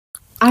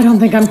I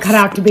don't think I'm cut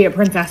out to be a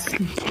princess.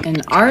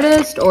 An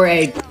artist or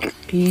a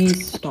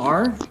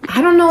P-star?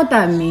 I don't know what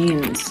that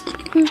means.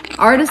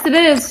 Artist it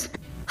is.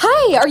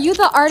 Hi, are you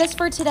the artist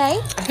for today?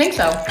 I think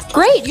so.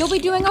 Great, you'll be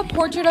doing a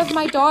portrait of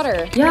my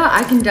daughter. Yeah,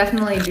 I can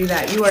definitely do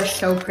that. You are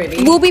so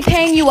pretty. We'll be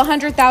paying you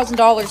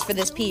 $100,000 for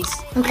this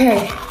piece.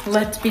 Okay,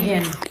 let's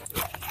begin.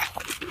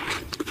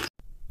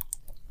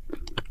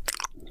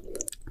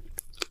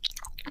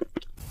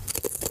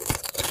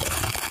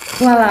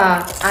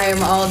 Voila, I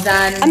am all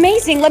done.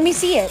 Amazing, let me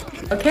see it.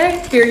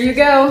 Okay, here you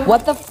go.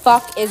 What the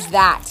fuck is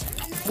that?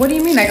 What do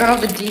you mean? I got all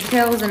the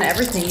details and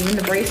everything, even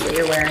the bracelet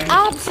you're wearing.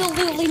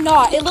 Absolutely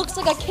not. It looks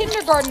like a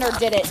kindergartner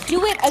did it.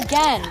 Do it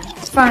again.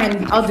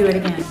 Fine, I'll do it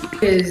again.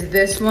 Is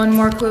this one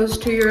more close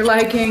to your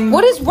liking?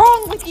 What is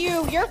wrong with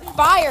you? You're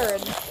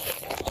fired.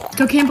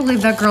 Still can't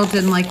believe that girl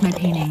didn't like my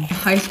painting. A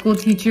high school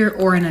teacher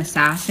or an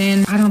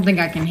assassin? I don't think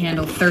I can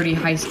handle 30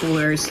 high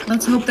schoolers.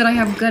 Let's hope that I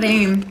have good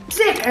aim.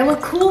 Sick, I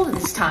look cool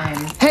this time.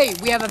 Hey,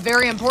 we have a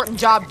very important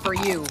job for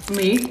you.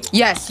 Me?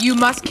 Yes, you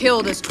must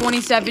kill this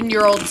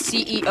 27-year-old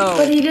CEO.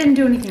 But he didn't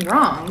do anything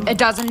wrong. It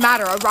doesn't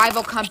matter. A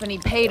rival company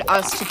paid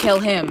us to kill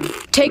him.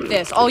 Take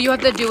this. All you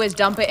have to do is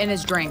dump it in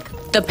his drink.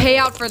 The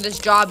payout for this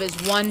job is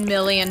 $1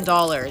 million.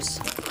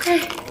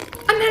 Okay.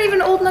 I'm not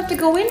even old enough to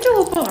go into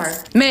a bar.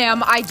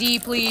 Ma'am, ID,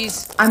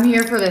 please. I'm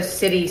here for the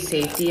city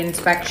safety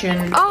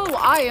inspection. Oh,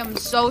 I am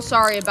so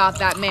sorry about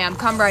that, ma'am.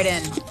 Come right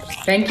in.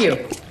 Thank you.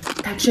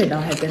 That should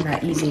not have been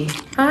that easy.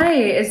 Hi,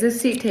 is this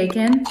seat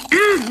taken?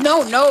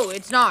 No,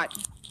 it's not.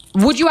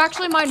 Would you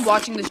actually mind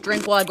watching this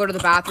drink while I go to the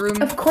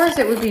bathroom? Of course,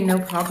 it would be no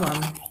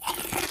problem.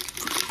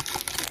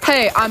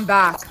 Hey, I'm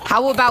back.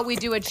 How about we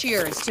do a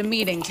cheers to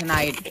meeting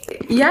tonight?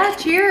 Yeah,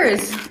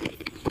 cheers.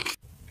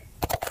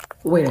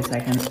 Wait a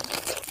second.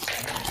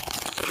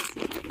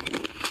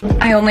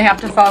 I only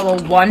have to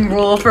follow one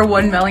rule for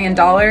 $1 million.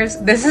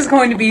 This is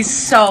going to be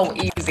so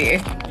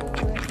easy.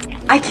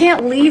 I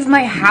can't leave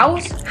my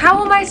house?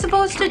 How am I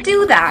supposed to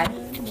do that?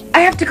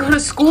 I have to go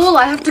to school,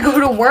 I have to go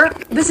to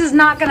work. This is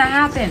not gonna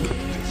happen.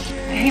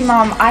 Hey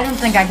Mom, I don't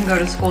think I can go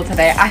to school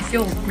today. I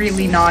feel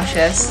really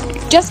nauseous.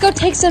 Just go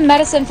take some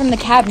medicine from the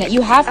cabinet.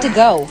 You have to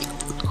go.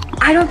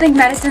 I don't think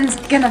medicine's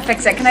gonna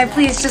fix it. Can I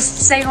please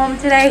just stay home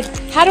today?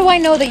 How do I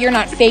know that you're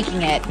not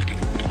faking it?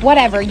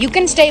 Whatever, you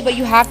can stay, but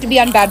you have to be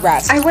on bed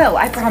rest. I will,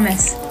 I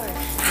promise.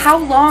 How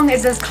long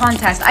is this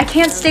contest? I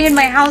can't stay in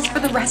my house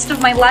for the rest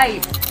of my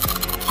life.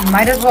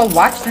 Might as well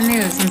watch the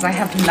news since I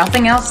have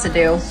nothing else to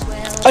do.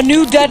 A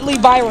new deadly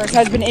virus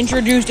has been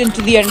introduced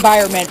into the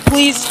environment.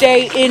 Please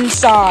stay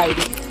inside.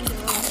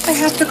 I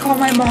have to call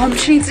my mom.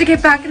 She needs to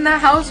get back in the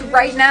house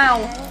right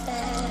now.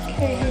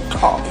 Okay,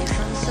 call.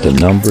 The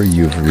number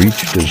you've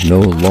reached is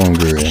no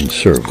longer in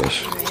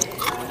service.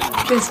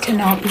 This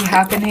cannot be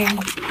happening.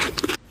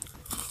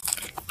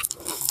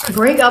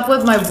 Break up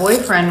with my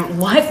boyfriend?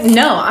 What?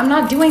 No, I'm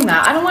not doing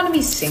that. I don't want to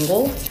be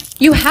single.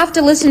 You have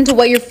to listen to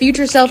what your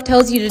future self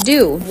tells you to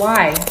do.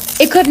 Why?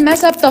 It could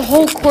mess up the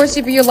whole course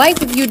of your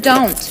life if you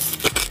don't.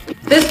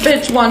 This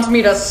bitch wants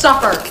me to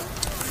suffer.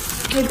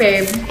 Hey,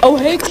 babe. Oh,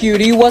 hey,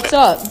 cutie, what's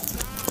up?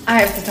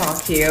 I have to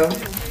talk to you.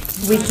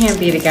 We can't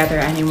be together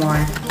anymore.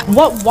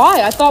 What?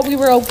 Why? I thought we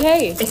were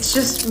okay. It's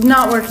just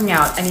not working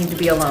out. I need to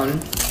be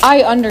alone.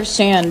 I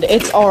understand.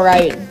 It's all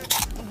right.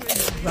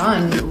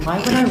 Run? Why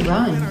would I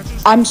run?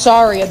 I'm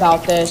sorry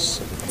about this.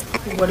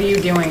 What are you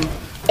doing?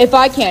 If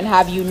I can't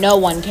have you, no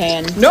one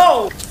can.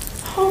 No!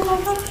 Oh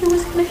my God, he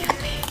was gonna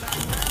hit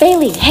me.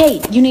 Bailey, hey,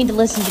 you need to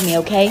listen to me,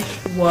 okay?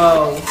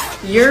 Whoa,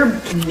 you're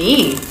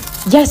me.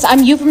 Yes,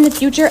 I'm you from the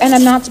future, and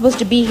I'm not supposed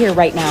to be here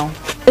right now.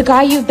 The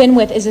guy you've been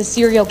with is a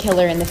serial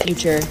killer in the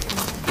future.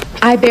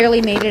 I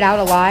barely made it out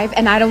alive,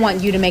 and I don't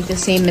want you to make the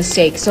same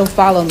mistake, so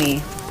follow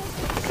me.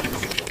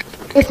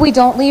 If we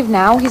don't leave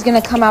now, he's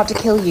gonna come out to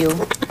kill you.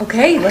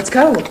 Okay, let's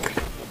go.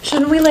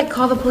 Shouldn't we,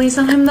 call the police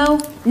on him, though?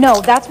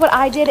 No, that's what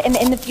I did, and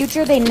in the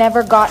future, they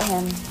never got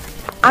him.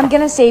 I'm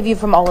gonna save you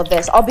from all of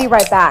this. I'll be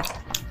right back.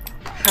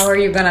 How are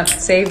you gonna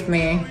save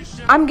me?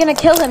 I'm gonna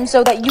kill him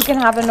so that you can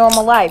have a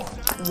normal life.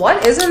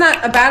 What? Isn't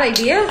that a bad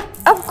idea?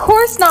 Of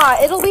course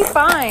not. It'll be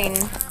fine.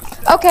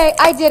 Okay,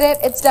 I did it.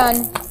 It's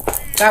done.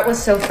 That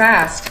was so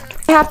fast.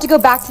 I have to go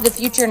back to the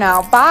future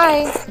now.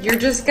 Bye. You're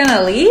just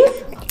gonna leave?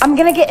 I'm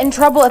gonna get in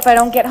trouble if I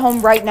don't get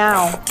home right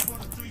now.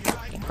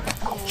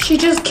 She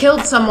just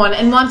killed someone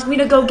and wants me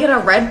to go get a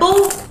Red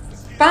Bull?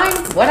 Fine,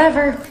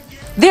 whatever.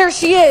 There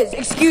she is.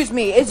 Excuse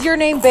me. Is your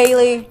name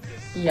Bailey?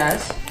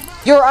 Yes.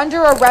 You're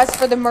under arrest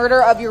for the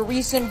murder of your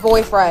recent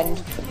boyfriend.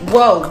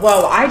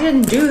 Whoa, I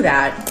didn't do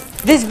that.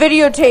 This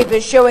videotape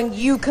is showing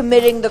you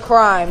committing the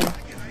crime.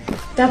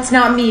 That's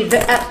not me.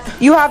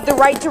 You have the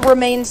right to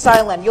remain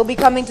silent. You'll be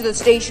coming to the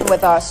station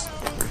with us.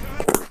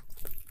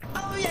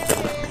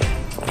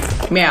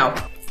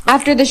 Meow.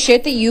 After the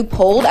shit that you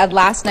pulled at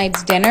last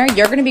night's dinner,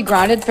 you're gonna be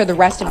grounded for the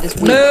rest of this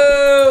week.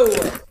 Moo!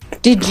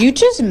 Did you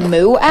just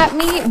moo at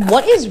me?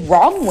 What is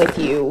wrong with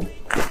you?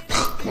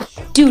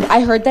 Dude,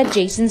 I heard that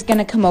Jason's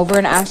gonna come over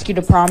and ask you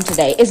to prom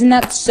today. Isn't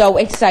that so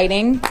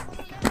exciting?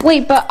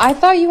 Wait, but I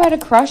thought you had a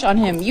crush on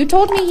him. You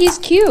told me he's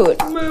cute.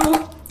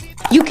 Moo.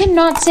 You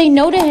cannot say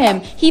no to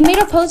him. He made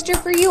a poster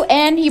for you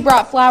and he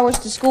brought flowers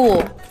to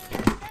school.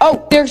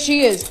 Oh, there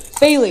she is.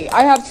 Bailey,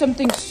 I have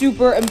something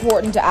super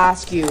important to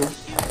ask you.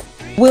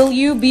 Will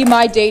you be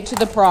my date to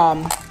the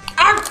prom?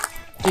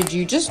 Did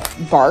you just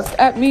bark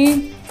at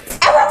me?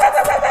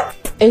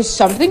 Is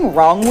something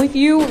wrong with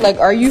you? Like,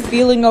 are you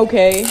feeling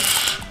okay?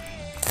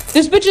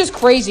 This bitch is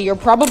crazy. You're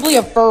probably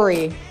a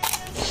furry.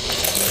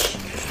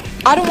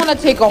 I don't want to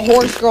take a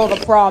horse girl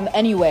to prom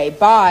anyway.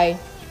 Bye.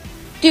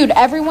 Dude,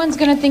 everyone's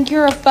gonna think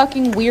you're a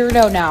fucking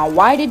weirdo now.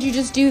 Why did you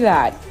just do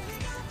that?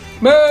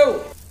 Moo!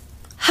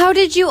 How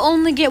did you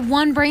only get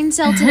one brain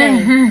cell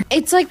today?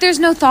 It's like there's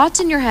no thoughts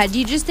in your head.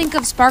 You just think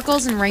of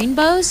sparkles and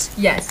rainbows?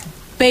 Yes.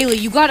 Bailey,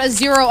 you got a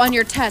 0 on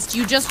your test.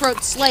 You just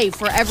wrote slave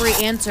for every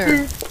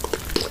answer.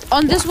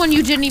 On this one,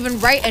 you didn't even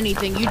write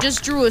anything. You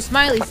just drew a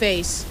smiley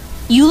face.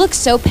 You look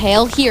so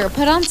pale. Here,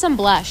 put on some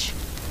blush.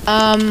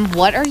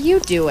 What are you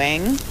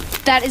doing?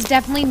 That is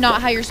definitely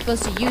not how you're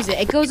supposed to use it.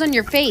 It goes on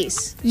your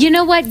face. You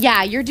know what?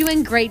 Yeah, you're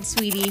doing great,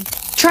 sweetie.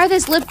 Try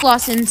this lip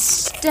gloss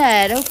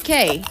instead.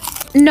 Okay.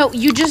 No,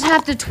 you just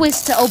have to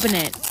twist to open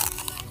it.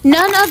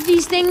 None of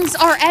these things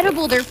are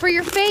edible. They're for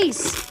your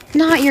face,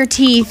 not your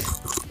teeth.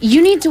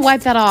 You need to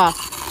wipe that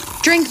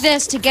off. Drink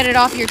this to get it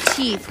off your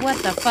teeth.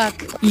 What the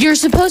fuck? You're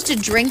supposed to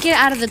drink it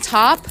out of the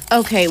top?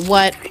 Okay,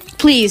 what?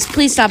 Please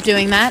stop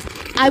doing that.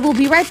 I will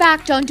be right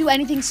back. Don't do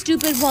anything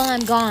stupid while I'm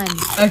gone.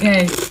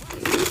 Okay.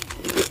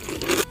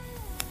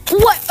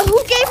 What?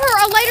 Who gave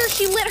her a lighter?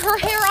 She lit her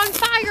hair on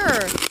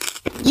fire.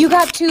 You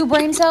got 2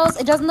 brain cells?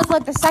 It doesn't look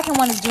like the second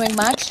one is doing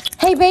much.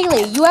 Hey,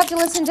 Bailey, you have to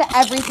listen to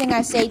everything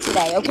I say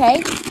today,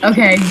 okay?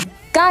 Okay.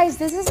 Guys,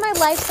 this is my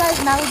life-size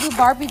Malibu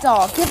Barbie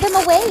doll. Give them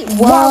away.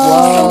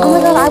 Whoa. Oh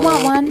my god, I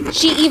want one.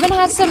 She even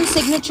has some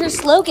signature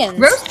slogans.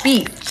 Roast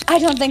beef. I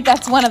don't think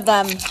that's one of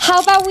them.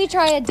 How about we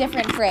try a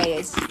different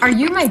phrase? Are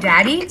you my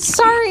daddy?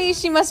 Sorry,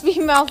 she must be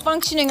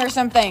malfunctioning or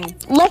something.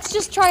 Let's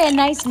just try a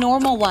nice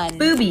normal one.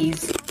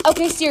 Boobies.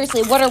 Okay,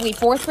 seriously, what are we,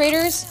 4th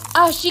graders?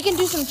 She can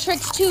do some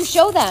tricks too,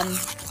 show them.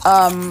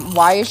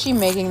 Why is she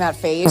making that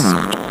face?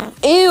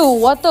 Ew,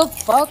 what the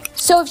fuck?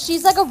 So if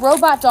she's like a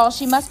robot doll,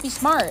 she must be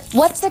smart.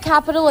 What's the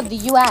capital of the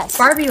US?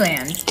 Barbie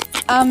Land.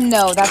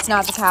 No, that's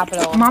not the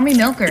capital. Mommy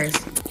Milkers.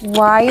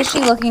 Why is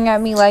she looking at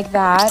me like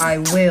that? I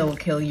will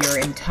kill your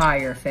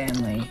entire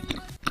family.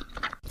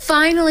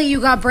 Finally,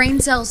 you got brain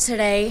cells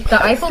today. The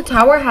Eiffel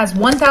Tower has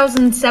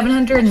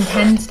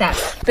 1,710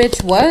 steps.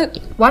 Bitch, what?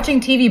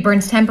 Watching TV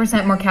burns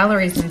 10% more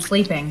calories than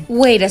sleeping.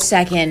 Wait a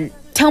second.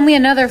 Tell me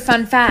another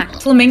fun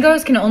fact.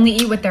 Flamingos can only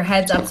eat with their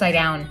heads upside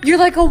down. You're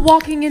like a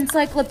walking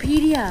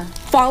encyclopedia.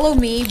 Follow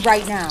me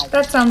right now.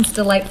 That sounds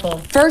delightful.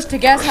 First to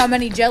guess how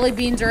many jelly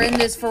beans are in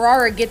this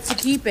Ferrari gets to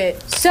keep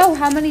it. So,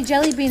 how many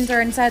jelly beans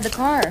are inside the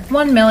car?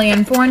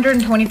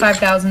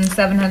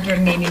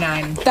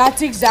 1,425,789.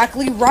 That's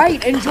exactly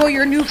right. Enjoy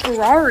your new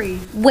Ferrari.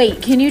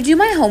 Wait, can you do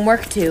my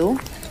homework too?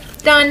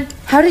 Done.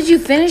 How did you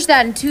finish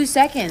that in 2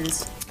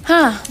 seconds?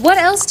 Huh, what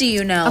else do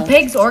you know? A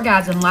pig's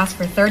orgasm lasts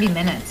for 30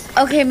 minutes.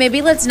 Okay,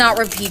 maybe let's not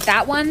repeat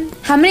that one.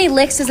 How many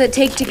licks does it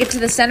take to get to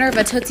the center of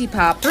a Tootsie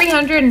Pop?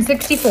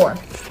 364.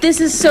 This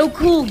is so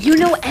cool. You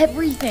know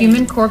everything.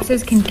 Human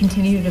corpses can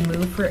continue to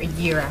move for a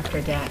year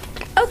after death.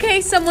 Okay,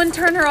 someone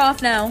turn her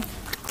off now.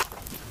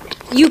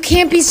 You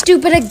can't be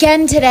stupid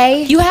again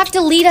today. You have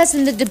to lead us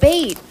in the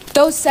debate.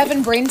 Those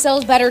 7 brain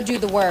cells better do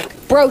the work.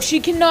 Bro,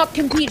 she cannot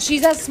compete.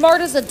 She's as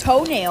smart as a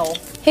toenail.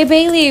 Hey,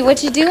 Bailey,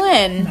 what you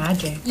doing?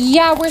 Magic.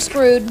 Yeah, we're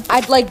screwed.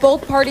 I'd like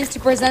both parties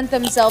to present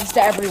themselves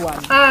to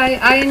everyone.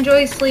 I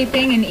enjoy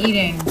sleeping and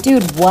eating.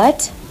 Dude,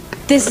 what?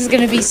 This is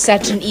gonna be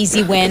such an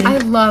easy win. I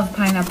love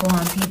pineapple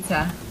on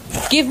pizza.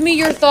 Give me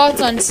your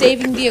thoughts on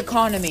saving the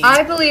economy.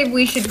 I believe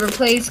we should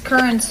replace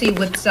currency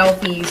with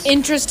selfies.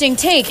 Interesting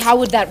take. How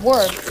would that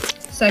work?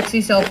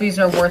 Sexy selfies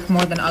are worth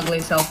more than ugly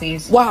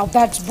selfies. Wow,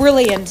 that's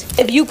brilliant.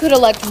 If you could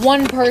elect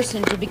one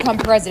person to become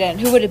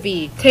president, who would it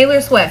be? Taylor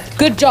Swift.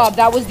 Good job.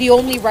 That was the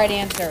only right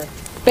answer.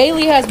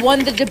 Bailey has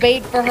won the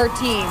debate for her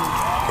team.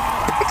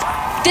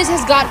 This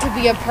has got to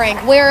be a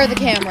prank. Where are the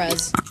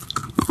cameras?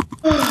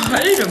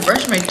 I need to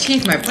brush my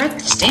teeth. My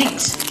breath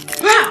stinks.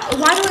 Wow,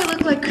 why do I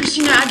look like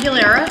Christina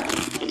Aguilera?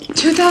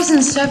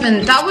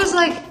 2007. That was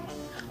like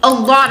a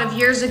lot of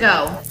years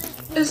ago.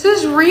 Is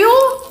this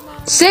real?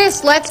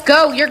 Sis, let's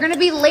go. You're gonna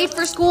be late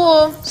for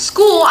school.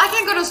 School? I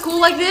can't go to school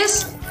like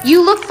this.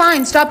 You look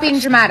fine. Stop being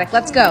dramatic.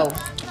 Let's go.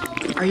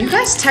 Are you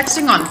guys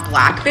texting on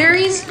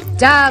Blackberries?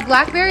 Duh,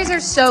 Blackberries are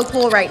so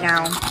cool right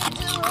now.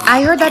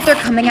 I heard that they're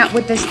coming out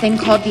with this thing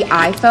called the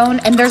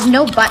iPhone, and there's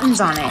no buttons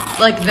on it.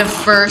 Like the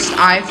first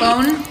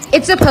iPhone?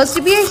 It's supposed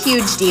to be a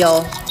huge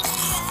deal.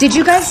 Did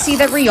you guys see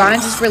that Rihanna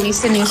just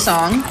released a new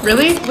song?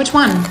 Really? Which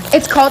one?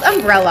 It's called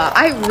Umbrella.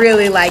 I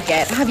really like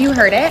it. Have you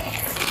heard it?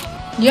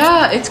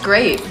 Yeah, it's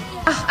great.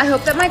 I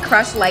hope that my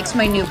crush likes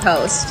my new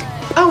post.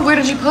 Oh, where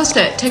did you post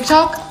it?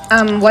 TikTok?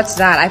 What's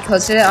that? I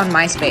posted it on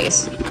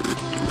MySpace.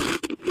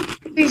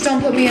 Please don't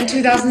put me in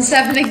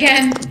 2007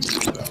 again.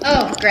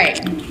 Oh,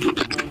 great.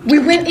 We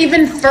went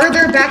even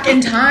further back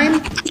in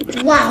time?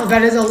 Wow,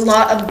 that is a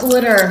lot of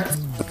glitter.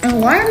 And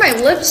why are my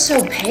lips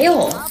so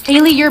pale?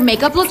 Haley, your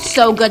makeup looks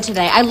so good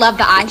today. I love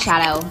the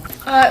eyeshadow.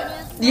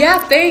 Yeah,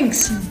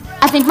 thanks.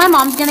 I think my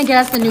mom's gonna get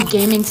us the new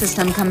gaming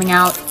system coming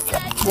out.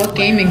 What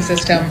gaming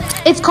system?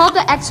 It's called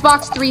the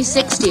Xbox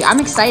 360. I'm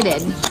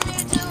excited.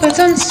 That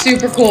sounds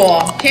super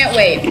cool. Can't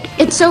wait.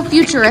 It's so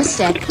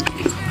futuristic.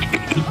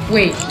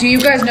 Wait, do you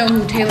guys know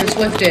who Taylor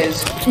Swift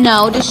is?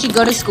 No, does she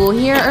go to school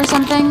here or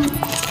something?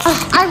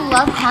 Ugh, I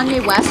love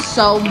Kanye West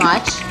so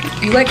much.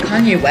 You like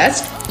Kanye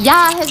West?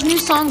 Yeah, his new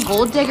song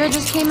Gold Digger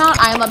just came out.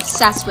 I am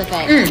obsessed with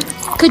it.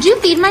 Could you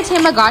feed my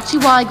Tamagotchi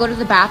while I go to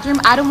the bathroom?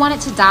 I don't want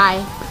it to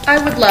die.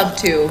 I would love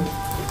to.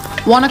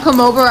 Wanna come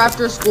over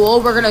after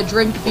school? We're gonna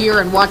drink beer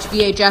and watch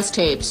VHS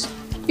tapes.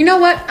 You know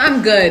what?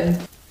 I'm good.